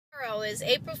tomorrow is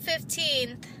April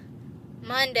 15th,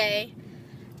 Monday.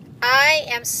 I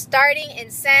am starting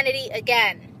Insanity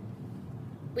again.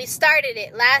 We started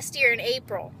it last year in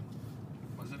April.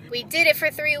 Was it April? We did it for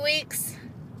 3 weeks,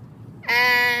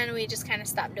 and we just kind of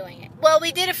stopped doing it. Well,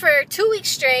 we did it for 2 weeks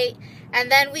straight, and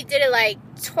then we did it like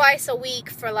twice a week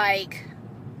for like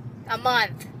a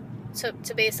month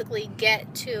to basically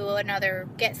get through another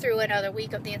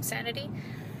week of the Insanity.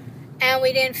 And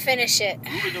we didn't finish it.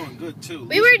 We were doing good too.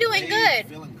 We were doing good.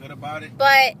 Feeling good about it.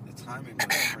 But the timing.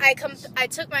 I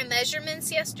took my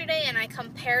measurements yesterday and I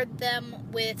compared them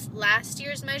with last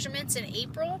year's measurements in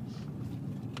April.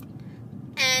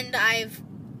 And I've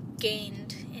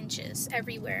gained inches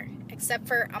everywhere except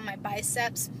for on my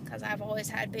biceps because I've always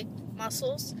had big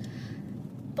muscles.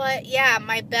 But yeah,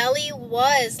 my belly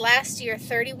was last year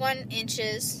 31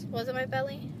 inches. Was it my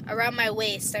belly? Around my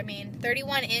waist,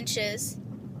 31 inches.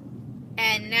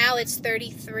 And now it's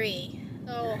 33.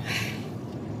 Oh,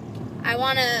 I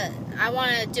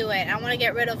wanna do it. I wanna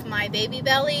get rid of my baby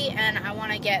belly, and I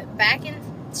wanna get back in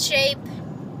shape,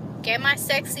 get my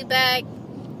sexy back,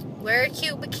 wear a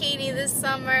cute bikini this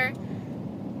summer,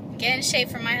 get in shape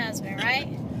for my husband, right?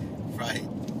 Right.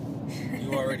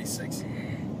 You already sexy.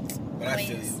 But I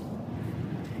feel you.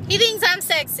 He thinks I'm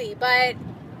sexy, but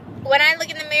when I look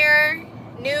in the mirror,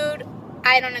 nude,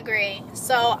 I don't agree.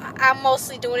 So I'm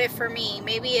mostly doing it for me.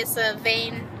 Maybe it's a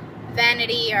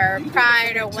vanity or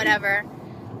pride or whatever.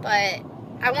 But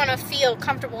I want to feel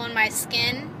comfortable in my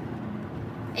skin.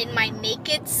 In my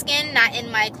naked skin, not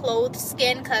in my clothed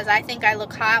skin. Because I think I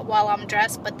look hot while I'm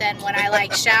dressed. But then when I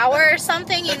like shower or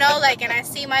something, you know, like, and I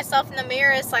see myself in the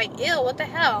mirror, it's like, ew, what the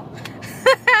hell?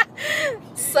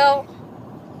 So...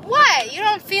 What? You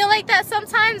don't feel like that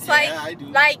sometimes? Yeah, I do.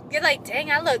 Like, you're like,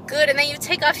 dang, I look good. And then you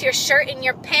take off your shirt and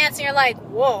your pants and you're like,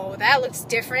 whoa, that looks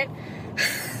different.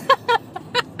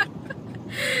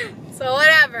 So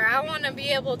whatever. I want to be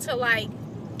able to, like,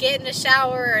 get in the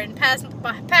shower and pass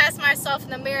myself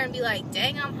in the mirror and be like,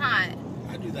 dang, I'm hot.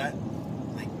 I do that.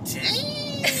 Like,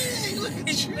 dang, look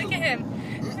at you. Look at him.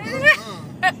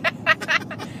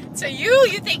 So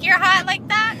you think you're hot like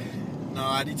that? No,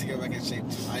 I need to get back in shape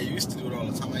too. I used to do it all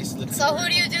the time. I used to look at So who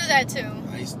do you do that to?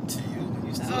 I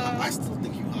still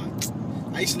think you hot.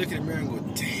 I used to look in the mirror and go,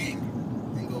 dang.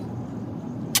 And go,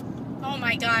 oh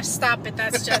my gosh, stop it.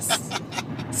 That's just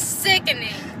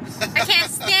sickening. I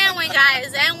can't stand when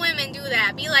guys and women do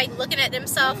that. Be like looking at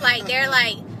themselves like they're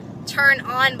like turned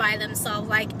on by themselves.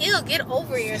 Like, ew, get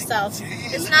over yourself.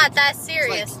 Dang, it's not that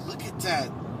serious. Like, look at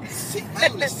that. Not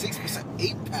even a 6%,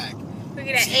 8-pack. Look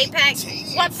at that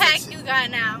 8-pack. What pack you got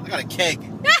now? I got a keg.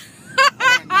 I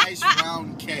got a nice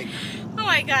round keg. Oh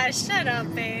my gosh, shut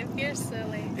up, babe. You're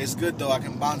silly. It's good though. I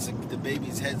can bounce the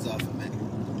baby's heads off of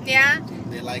it. Yeah?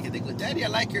 They like it. They go, Daddy, I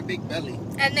like your big belly.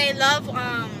 And they love,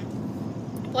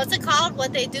 what's it called?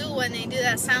 What they do when they do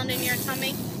that sound in your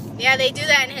tummy? Yeah, they do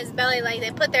that in his belly. Like,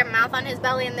 they put their mouth on his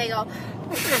belly and they go,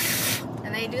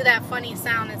 and they do that funny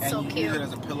sound. It's so cute. And you use it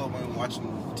as a pillow when watching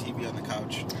TV on the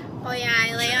couch. Oh yeah,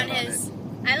 I lay on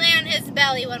his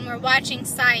belly when we're watching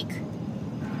Psych.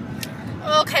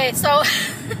 Okay, so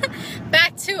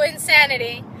back to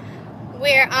Insanity.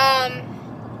 Where I'm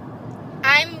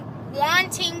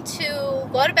wanting to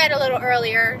go to bed a little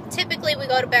earlier. Typically we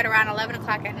go to bed around 11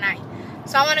 o'clock at night.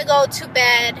 So I want to go to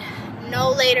bed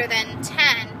no later than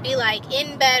 10. Be like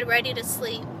in bed, ready to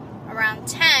sleep around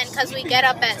 10 because we get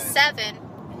up at 7.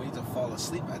 We need to fall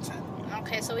asleep at 10.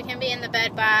 Okay, so we can be in the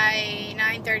bed by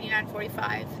 9:30,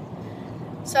 9:45.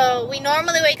 So we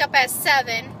normally wake up at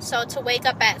 7. So to wake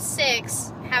up at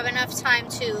 6, have enough time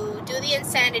to do the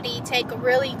Insanity, take a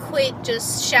really quick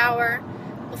just shower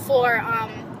before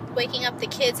waking up the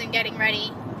kids and getting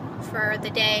ready for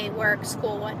the day, work,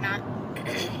 school, whatnot.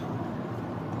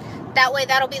 That way,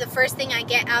 that'll be the first thing I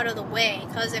get out of the way.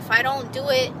 Because if I don't do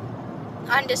it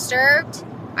undisturbed,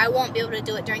 I won't be able to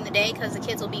do it during the day because the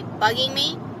kids will be bugging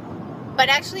me. But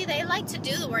actually, they like to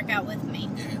do the workout with me.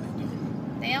 Yeah, they do.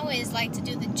 They always like to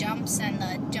do the jumps and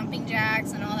the jumping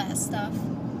jacks and all that stuff.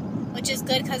 Which is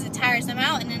good because it tires them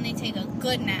out and then they take a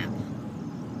good nap.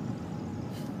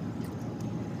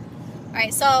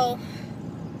 Alright, so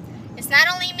it's not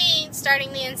only me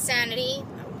starting the Insanity.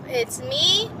 It's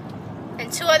me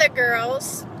and 2 other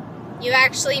girls. You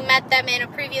actually met them in a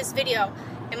previous video.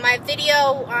 In my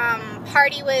video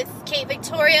party with Kate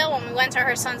Victoria, when we went to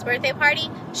her son's birthday party,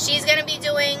 she's going to be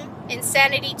doing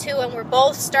Insanity 2, and we're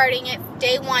both starting it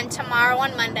day 1 tomorrow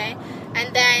on Monday.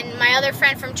 And then my other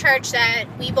friend from church that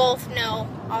we both know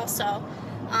also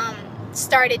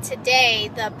started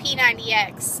today, the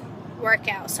P90X.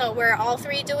 workout. So we're all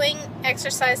three doing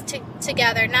exercise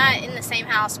together, not in the same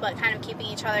house, but kind of keeping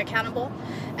each other accountable.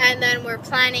 And then we're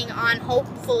planning on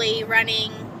hopefully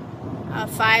running a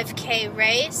 5K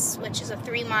race, which is a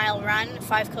 3-mile run,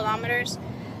 5 kilometers,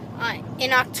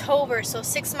 in October. So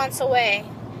 6 months away.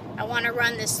 I want to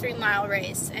run this 3-mile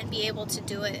race and be able to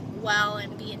do it well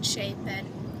and be in shape and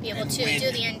be able to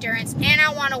do the endurance. And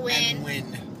I want to win.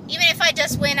 Even if I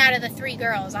just win out of the 3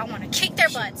 girls, I want to kick their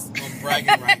butts. On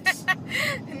bragging rights.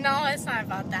 No, it's not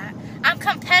about that. I'm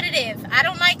competitive. I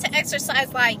don't like to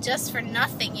exercise like just for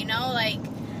nothing, you know, like.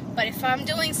 But if I'm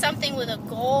doing something with a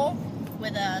goal,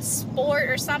 with a sport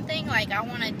or something, like I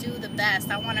want to do the best.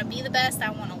 I want to be the best.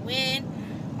 I want to win.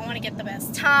 I want to get the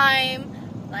best time.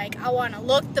 Like I want to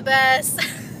look the best. If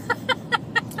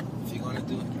you're gonna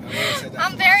do it,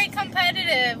 I'm very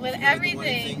competitive with everything.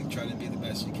 Anything, try to be the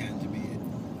best you can to be it.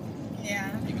 Yeah.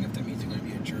 Even if that means you're gonna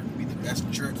be a jerk, be the best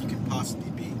jerk you can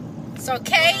possibly be. So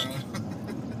Kate,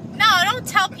 no, don't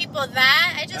tell people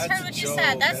that. I just heard what you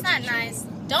said. That's not nice.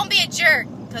 Don't be a jerk,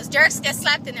 because jerks get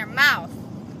slapped in their mouth.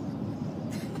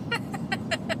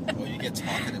 Well, you get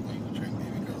talkative when you drink,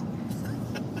 baby girl.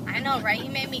 I know, right? You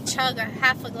made me chug a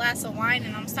half a glass of wine,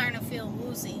 and I'm starting to feel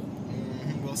woozy.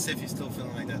 We'll see if you're still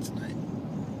feeling like that tonight.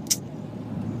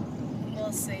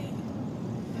 We'll see.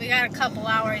 We got a couple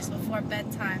hours before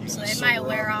bedtime, so it might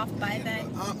wear off by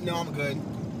then. No, I'm good.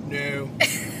 No.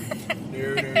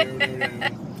 No.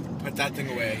 Put that thing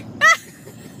away.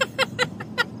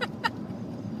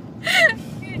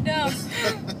 You're dumb.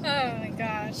 Oh my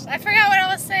gosh. I forgot what I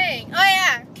was saying. Oh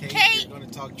yeah. Kate. You're going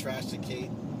to talk trash to Kate.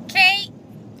 Kate,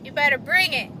 you better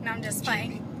bring it. No, I'm just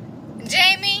playing.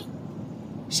 Jamie,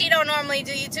 she don't normally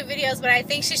do YouTube videos, but I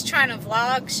think she's trying to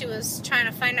vlog. She was trying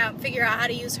to figure out how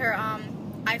to use her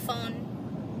iPhone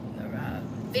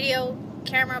video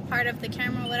camera, part of the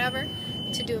camera, whatever,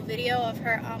 to do a video of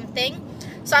her thing.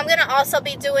 So I'm gonna also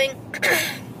be doing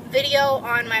video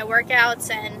on my workouts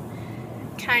and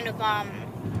kind of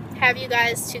have you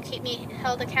guys to keep me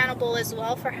held accountable as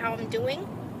well for how I'm doing.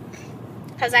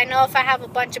 Because I know if I have a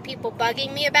bunch of people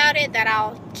bugging me about it, that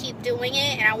I'll keep doing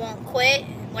it and I won't quit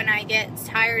when I get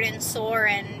tired and sore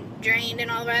and drained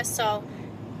and all the rest. So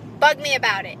bug me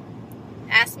about it.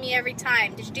 Ask me every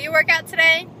time. Did you do your workout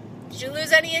today? Did you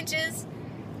lose any inches?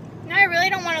 No, I really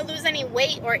don't want to lose any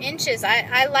weight or inches.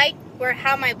 I like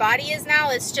how my body is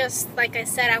now. It's just, like I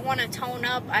said, I want to tone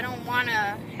up. I don't want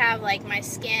to have, like, my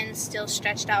skin still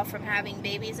stretched out from having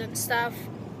babies and stuff.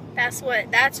 That's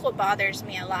what bothers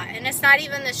me a lot. And it's not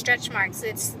even the stretch marks.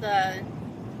 It's the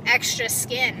extra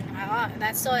skin.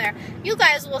 That's still there. You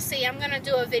guys will see. I'm going to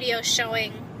do a video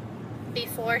showing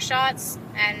before shots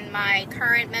and my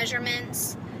current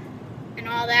measurements and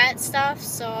all that stuff.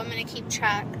 So I'm going to keep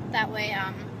track. That way,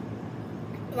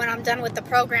 when I'm done with the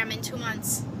program in 2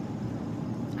 months,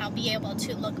 I'll be able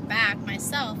to look back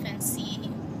myself and see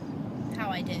how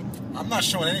I did. I'm not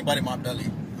showing anybody my belly.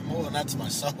 I'm holding that to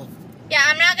myself. Yeah,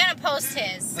 I'm not going to post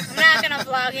his. I'm not going to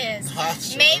vlog his.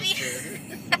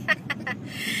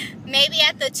 Maybe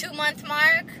at the 2-month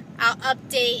mark, I'll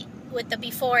update with the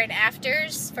before and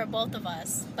afters for both of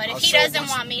us. But if he doesn't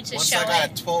want me to show it. Once I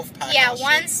got a 12-pack. Yeah,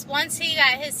 once he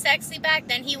got his sexy back,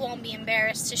 then he won't be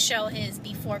embarrassed to show his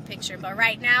before picture. But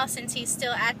right now, since he's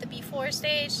still at the before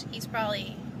stage, he's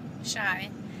probably shy.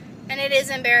 And it is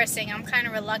embarrassing. I'm kind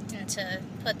of reluctant to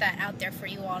put that out there for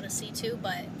you all to see too,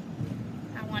 but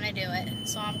I want to do it.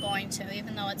 So I'm going to,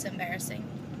 even though it's embarrassing.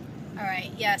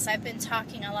 Alright, yes, I've been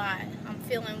talking a lot. I'm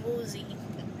feeling woozy.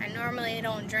 I normally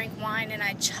don't drink wine, and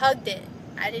I chugged it.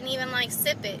 I didn't even, like,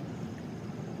 sip it.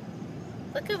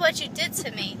 Look at what you did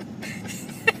to me.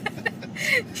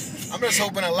 I'm just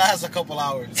hoping it lasts a couple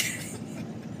hours.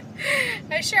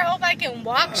 I sure hope I can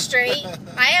walk straight.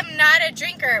 I am not a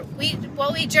drinker.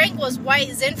 What we drank was white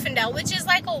Zinfandel, which is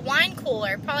like a wine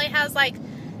cooler. It probably has, like,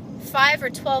 5 or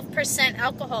 12%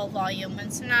 alcohol volume.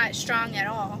 It's not strong at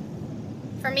all.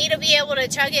 For me to be able to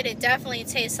chug it, it definitely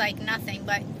tastes like nothing.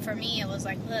 But for me, it was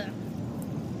like, ugh.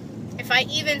 If I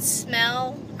even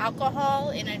smell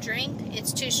alcohol in a drink,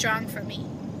 it's too strong for me.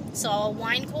 So a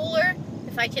wine cooler,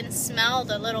 if I can smell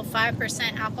the little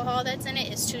 5% alcohol that's in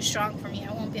it, it's too strong for me.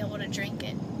 I won't be able to drink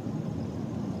it.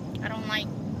 I don't like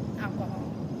alcohol.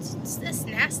 It's this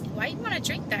nasty. Why you want to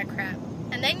drink that crap?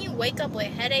 And then you wake up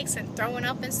with headaches and throwing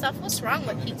up and stuff. What's wrong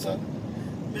with people?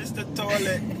 Mr.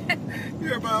 Toilet,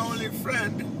 you're my only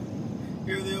friend.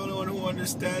 You're the only one who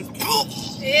understands.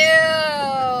 Ew.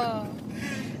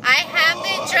 I have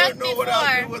been drunk I don't know before. what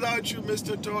I'd do without you,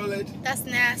 Mr. Toilet. That's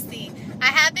nasty. I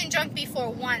have been drunk before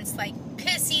once, like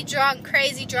pissy drunk,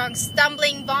 crazy drunk,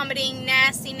 stumbling, vomiting,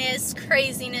 nastiness,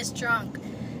 craziness drunk.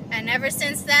 And ever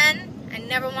since then, I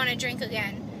never want to drink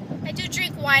again. I do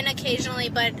drink wine occasionally,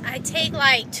 but I take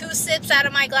like 2 sips out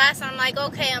of my glass and I'm like,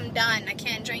 okay, I'm done. I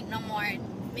can't drink no more. It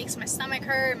makes my stomach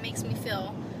hurt. It makes me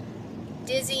feel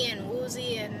dizzy and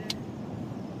woozy, and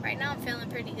right now I'm feeling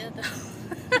pretty good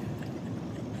though.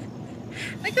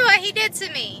 Look at what he did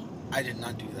to me. I did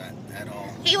not do that at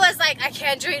all. He was like, I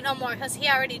can't drink no more because he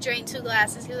already drank 2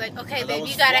 glasses. He was like, okay, babe,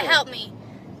 you gotta help me.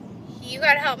 You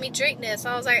gotta help me drink this.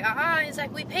 I was like, He's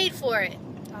like, we paid for it.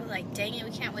 I was like, dang it,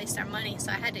 we can't waste our money.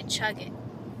 So I had to chug it.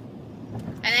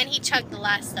 And then he chugged the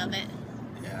last of it.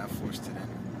 Yeah, I forced it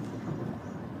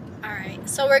in. Alright,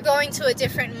 so we're going to a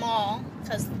different mall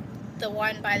because the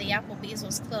one by the Applebee's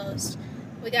was closed.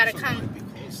 We gotta come. It might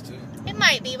be close too. It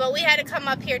might be, but we had to come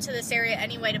up here to this area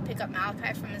anyway to pick up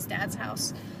Malachi from his dad's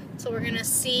house. So we're gonna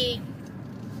see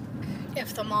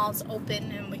if the mall's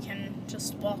open and we can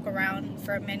just walk around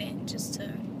for a minute just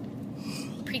to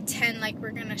pretend like we're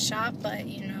gonna shop, but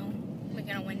you know, we're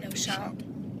gonna window shop.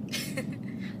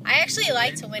 I actually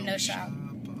like to window shop.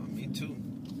 Me too.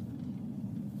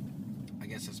 I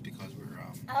guess that's because we're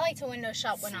I like to window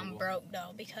shop when I'm broke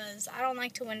though, because I don't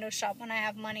like to window shop when I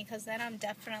have money, because then I'm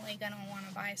definitely gonna want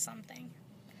to buy something.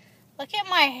 Look at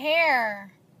my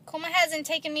hair. Kuma hasn't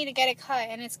taken me to get it cut,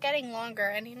 and it's getting longer,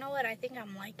 and you know what? I think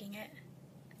I'm liking it.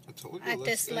 I told you, at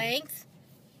this length.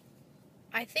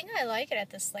 I think I like it at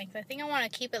this length. I think I want to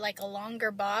keep it like a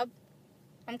longer bob.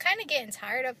 I'm kind of getting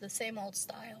tired of the same old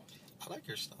style. I like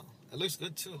your style. It looks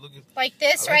good too. Look at like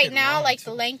this right now, like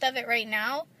the length of it right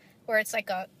now, where it's like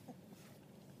a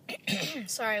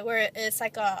where it's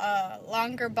like a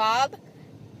longer bob.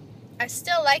 I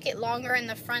still like it longer in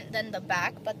the front than the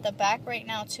back, but the back right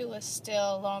now too is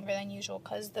still longer than usual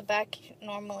because the back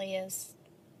normally is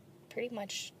pretty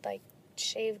much like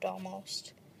shaved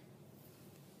almost.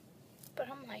 But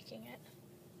I'm liking it.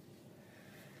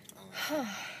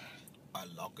 I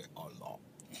like it a lot.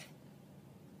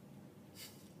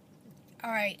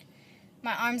 Alright,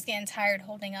 my arm's getting tired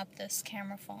holding up this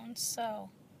camera phone, so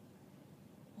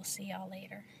we'll see y'all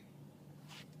later.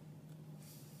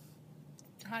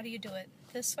 How do you do it?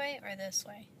 This way or this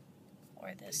way?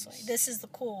 Or this way? This is the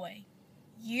cool way.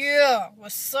 Yeah,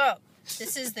 what's up?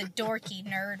 This is the dorky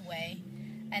nerd way.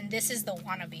 And this is the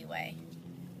wannabe way.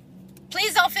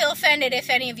 Please don't feel offended if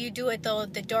any of you do it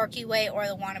the dorky way or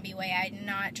the wannabe way. I'm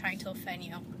not trying to offend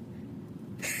you.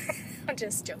 I'm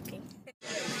just joking.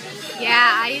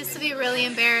 Yeah, I used to be really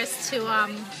embarrassed to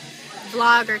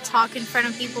vlog or talk in front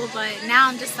of people, but now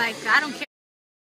I'm just like, I don't care.